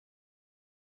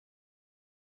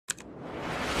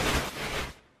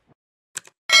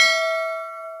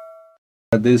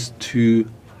these two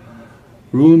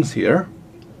rooms here,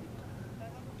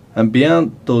 and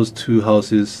beyond those two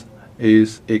houses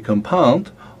is a compound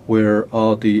where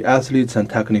all the athletes and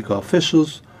technical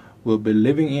officials will be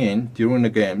living in during the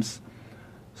games.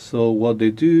 So what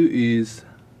they do is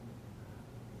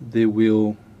they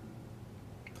will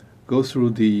go through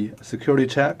the security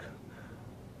check.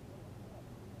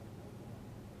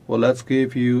 Well, let's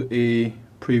give you a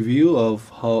preview of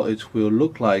how it will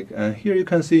look like. And here you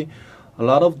can see a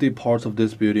lot of the parts of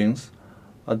these buildings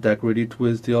are decorated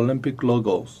with the Olympic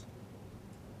logos.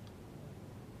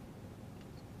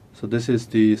 So this is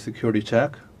the security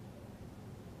check.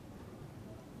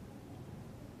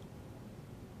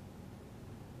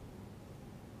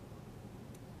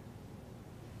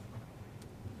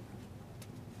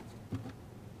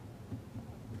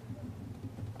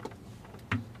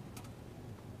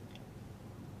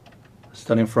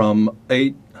 Starting from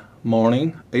 8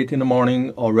 in the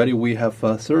morning, already we have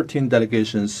 13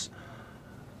 delegations,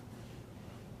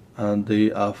 and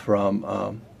they are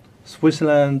from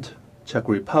Switzerland, Czech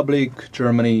Republic,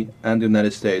 Germany, and the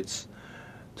United States,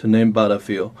 to name but a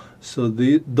few. So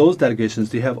those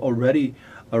delegations, they have already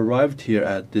arrived here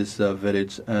at this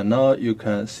village, and now you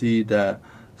can see that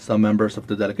some members of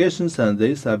the delegations, and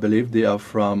this, I believe, they are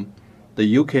from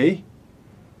the UK,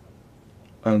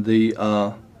 and they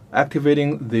are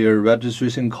activating their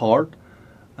registration card,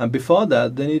 and before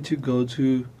that they need to go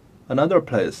to another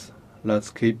place. Let's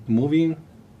keep moving.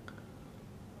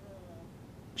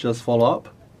 Just follow up.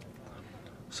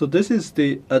 So this is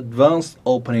the advanced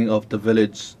opening of the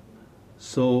village.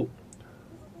 So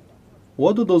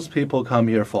what do those people come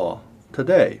here for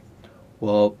today?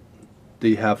 Well,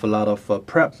 they have a lot of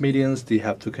prep meetings. They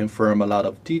have to confirm a lot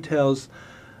of details,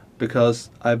 because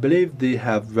I believe they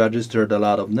have registered a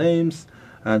lot of names,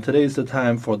 and today is the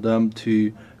time for them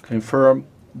to confirm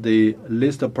the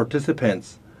list of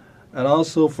participants. And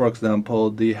also, for example,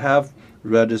 they have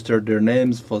registered their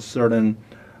names for certain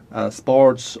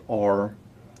sports or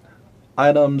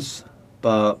items,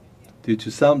 but due to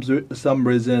some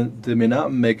reason they may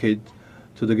not make it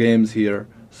to the games here,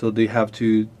 so they have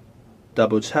to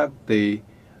double check the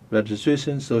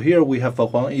registration. So here we have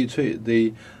Huang Yicui,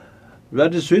 the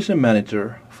registration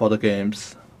manager for the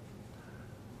games.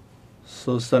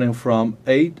 So starting from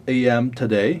 8 a.m.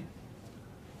 today,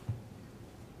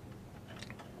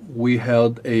 we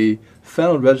held a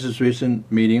final registration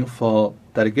meeting for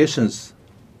delegations.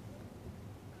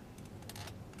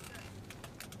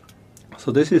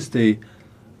 So this is the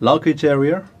luggage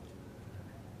area.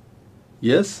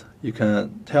 Yes, you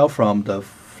can tell from the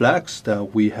flags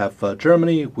that we have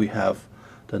Germany, we have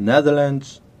the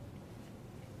Netherlands,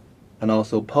 and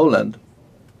also Poland.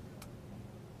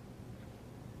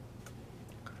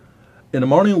 In the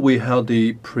morning, we held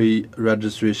the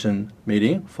pre-registration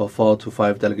meeting for 4 to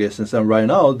 5 delegations, and right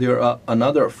now there are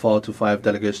another 4 to 5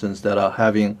 delegations that are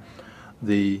having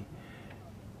the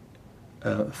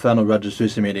final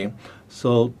registration meeting.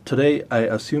 So today, I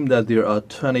assume that there are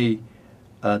 20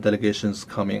 delegations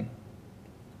coming.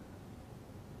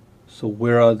 So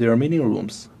where are their meeting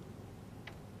rooms?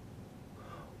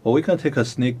 Well, we can take a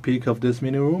sneak peek of this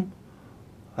meeting room.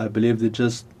 I believe they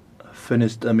just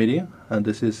finished a meeting, and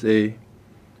this is a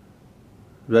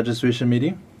registration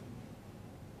meeting.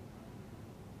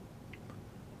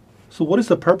 So what is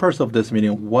the purpose of this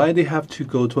meeting? Why they have to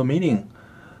go to a meeting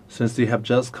since they have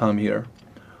just come here?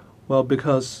 Well,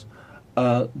 because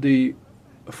the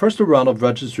first round of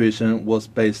registration was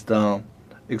based on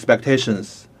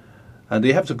expectations, and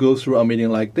they have to go through a meeting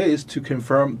like this to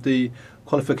confirm the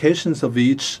qualifications of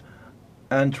each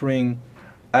entering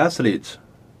athlete,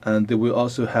 and they will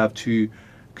also have to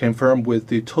confirm with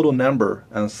the total number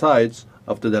and size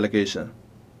of the delegation.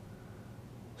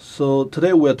 So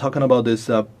today we're talking about this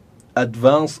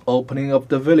advanced opening of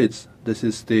the village. This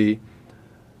is the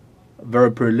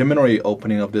very preliminary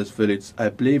opening of this village. I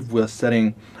believe we're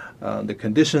setting the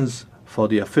conditions for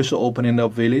the official opening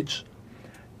of village.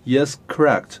 Yes,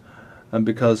 correct. And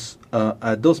because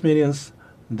at those meetings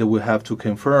they will have to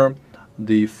confirm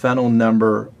the final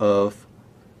number of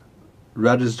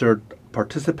registered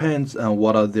participants and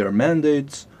what are their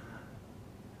mandates.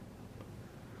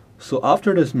 So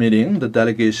after this meeting, the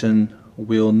delegation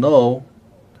will know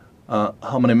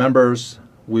how many members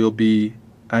will be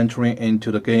entering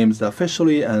into the games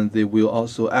officially, and they will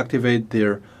also activate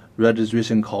their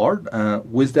registration card.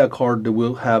 With that card, they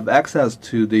will have access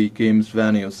to the games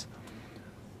venues.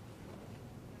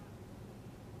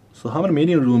 So how many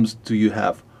meeting rooms do you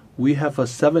have? We have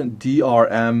 7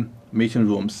 DRM meeting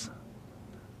rooms.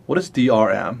 What is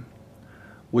DRM?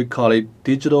 We call it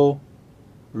digital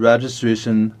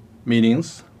registration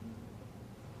meetings.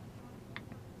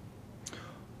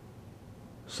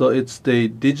 So it's the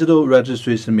digital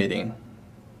registration meeting.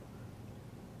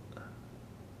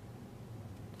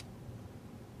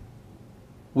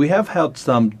 We have held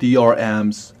some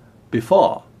DRMs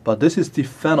before, but this is the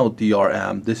final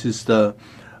DRM. This is the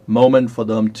moment for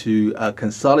them to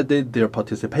consolidate their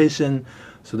participation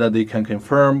so that they can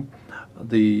confirm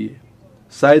the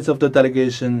size of the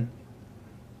delegation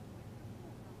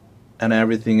and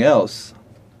everything else.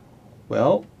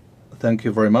 Well, thank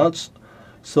you very much.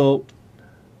 So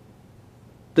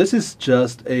this is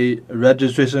just a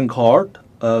registration card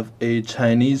of a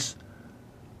Chinese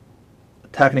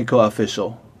technical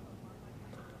official.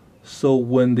 So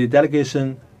when the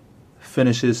delegation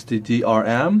finishes the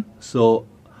DRM, so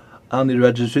on the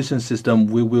registration system,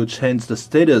 we will change the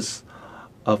status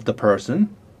of the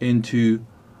person into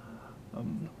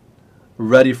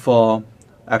ready for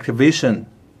activation.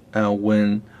 And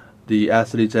when the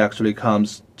athlete actually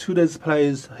comes to this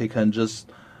place, he can just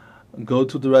go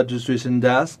to the registration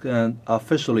desk and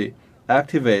officially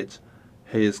activate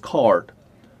his card.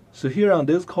 So here on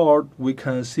this card, we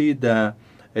can see that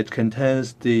it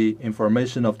contains the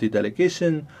information of the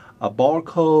delegation, a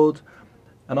barcode,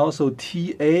 and also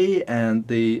TA and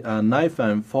the knife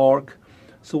and fork.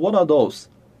 So what are those?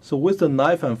 So with the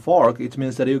knife and fork, it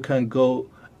means that you can go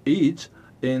eat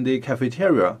in the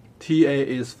cafeteria. TA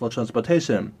is for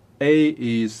transportation. A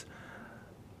is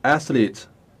athlete.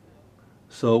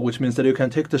 So which means that you can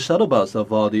take the shuttle bus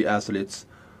of all the athletes.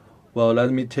 Well,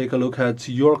 let me take a look at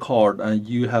your card, and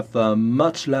you have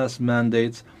much less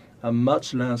mandates and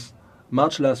much less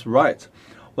right.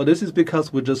 Well, this is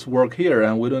because we just work here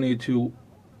and we don't need to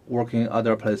work in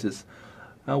other places.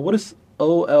 What is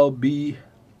OLV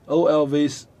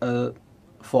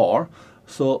for?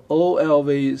 So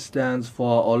OLV stands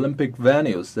for Olympic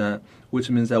venues, which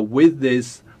means that with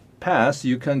this pass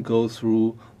you can go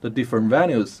through the different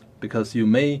venues, because you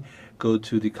may go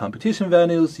to the competition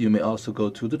venues, you may also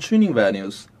go to the training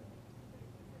venues.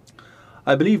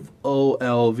 I believe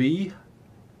OLV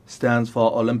stands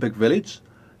for Olympic Village.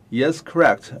 Yes,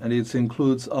 correct, and it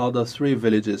includes all the 3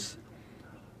 villages.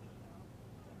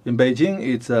 In Beijing,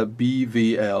 it's a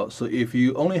BVL. So if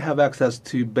you only have access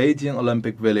to Beijing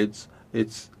Olympic Village,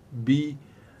 it's BOLV.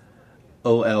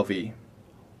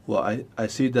 Well, I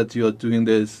see that you're doing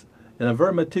this in a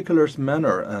very meticulous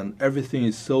manner, and everything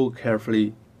is so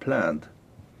carefully planned.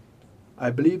 I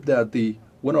believe that the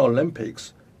Winter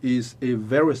Olympics is a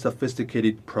very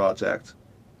sophisticated project.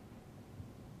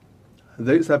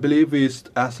 This, I believe, is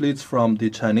athletes from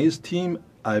the Chinese team.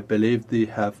 I believe they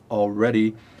have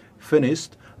already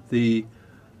finished the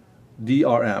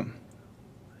DRM.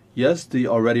 Yes, they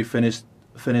already finished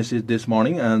it this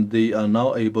morning, and they are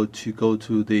now able to go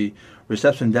to the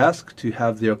reception desk to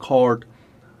have their card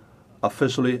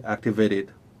officially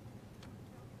activated.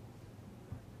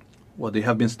 Well, they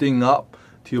have been staying up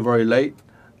till very late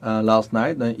last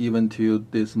night and even till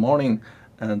this morning,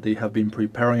 and they have been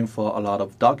preparing for a lot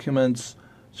of documents.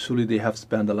 Surely they have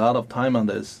spent a lot of time on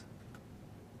this.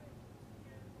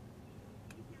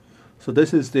 So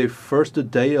this is the first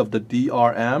day of the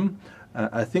DRM.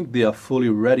 I think they are fully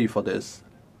ready for this.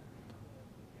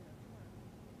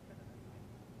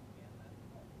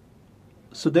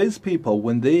 So these people,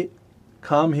 when they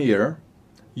come here,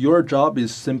 your job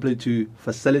is simply to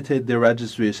facilitate their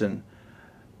registration.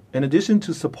 In addition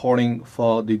to supporting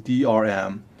for the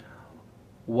DRM,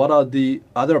 what are the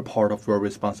other part of your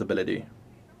responsibility?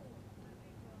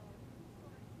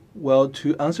 Well,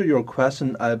 to answer your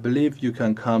question, I believe you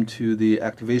can come to the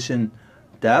activation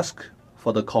desk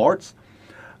for the cards,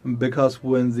 because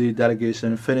when the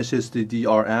delegation finishes the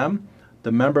DRM,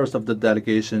 the members of the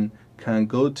delegation can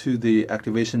go to the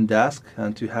activation desk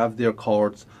and to have their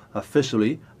cards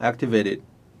officially activated.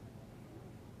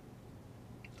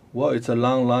 Well, it's a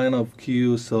long line of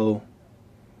queue, so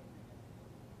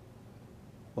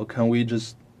well, can we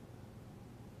just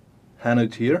hand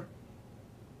it here?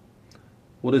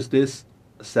 What is this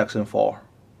section for?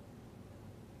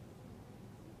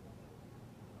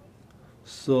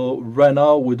 So right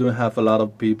now we don't have a lot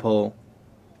of people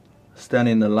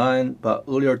standing in the line, but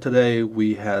earlier today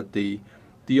we had the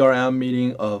DRM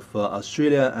meeting of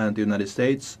Australia and the United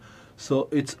States. So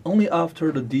it's only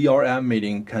after the DRM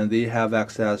meeting can they have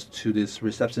access to this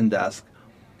reception desk.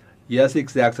 Yes,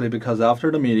 exactly, because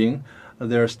after the meeting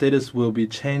their status will be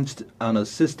changed on a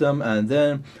system, and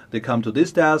then they come to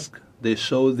this desk, they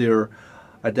show their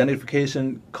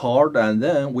identification card, and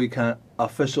then we can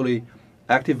officially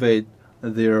activate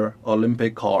their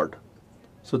Olympic card.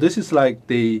 So this is like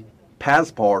the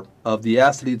passport of the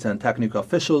athletes and technical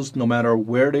officials, no matter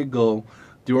where they go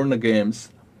during the games.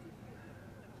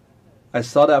 I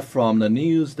saw that from the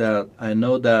news, that I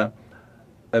know that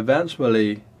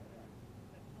eventually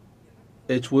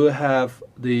it will have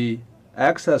the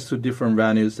access to different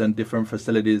venues and different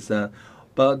facilities,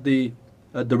 but the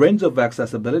range of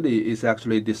accessibility is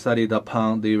actually decided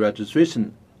upon the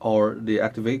registration or the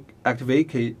activation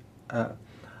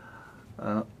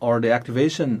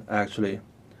actually.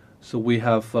 So we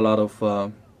have a lot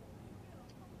of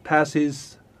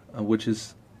passes, which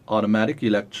is automatic,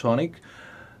 electronic.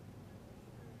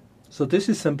 So this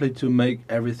is simply to make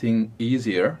everything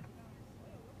easier.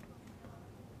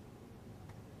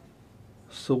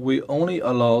 So we only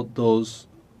allow those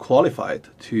qualified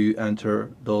to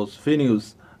enter those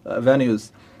venues,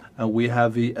 and we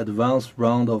have the advanced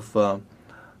round of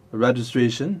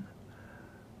registration.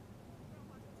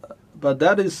 But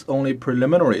that is only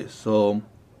preliminary. So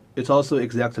it's also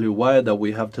exactly why that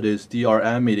we have today's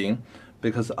DRM meeting,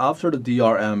 because after the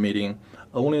DRM meeting,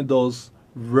 only those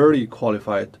very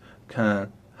qualified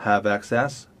can have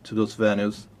access to those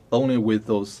venues only with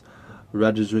those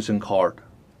registration card.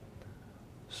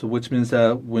 So which means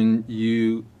that when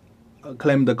you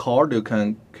claim the card, you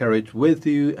can carry it with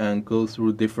you and go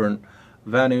through different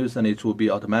venues, and it will be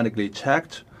automatically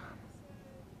checked.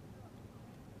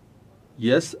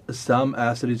 Yes, some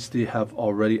athletes, they have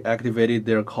already activated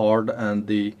their card and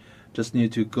they just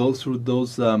need to go through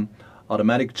those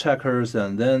automatic checkers,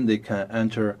 and then they can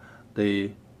enter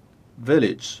the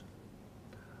village.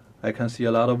 I can see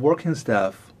a lot of working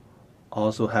staff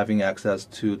also having access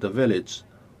to the village.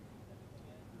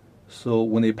 So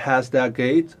when they pass that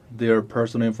gate, their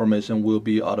personal information will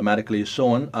be automatically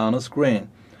shown on the screen.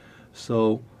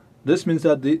 So this means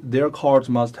that their cards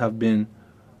must have been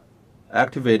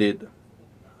activated,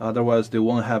 otherwise they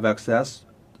won't have access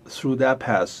through that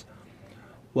pass.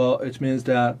 Well, it means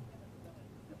that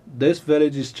this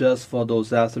village is just for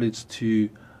those athletes to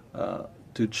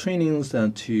do trainings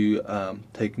and to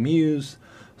take meals.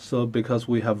 So because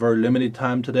we have very limited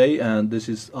time today, and this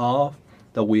is all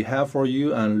that we have for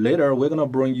you, and later we're gonna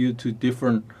bring you to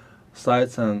different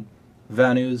sites and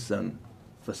venues and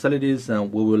facilities,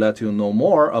 and we will let you know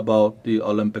more about the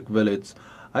Olympic Village.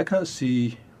 I can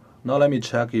see, now let me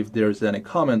check if there's any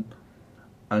comment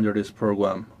under this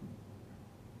program.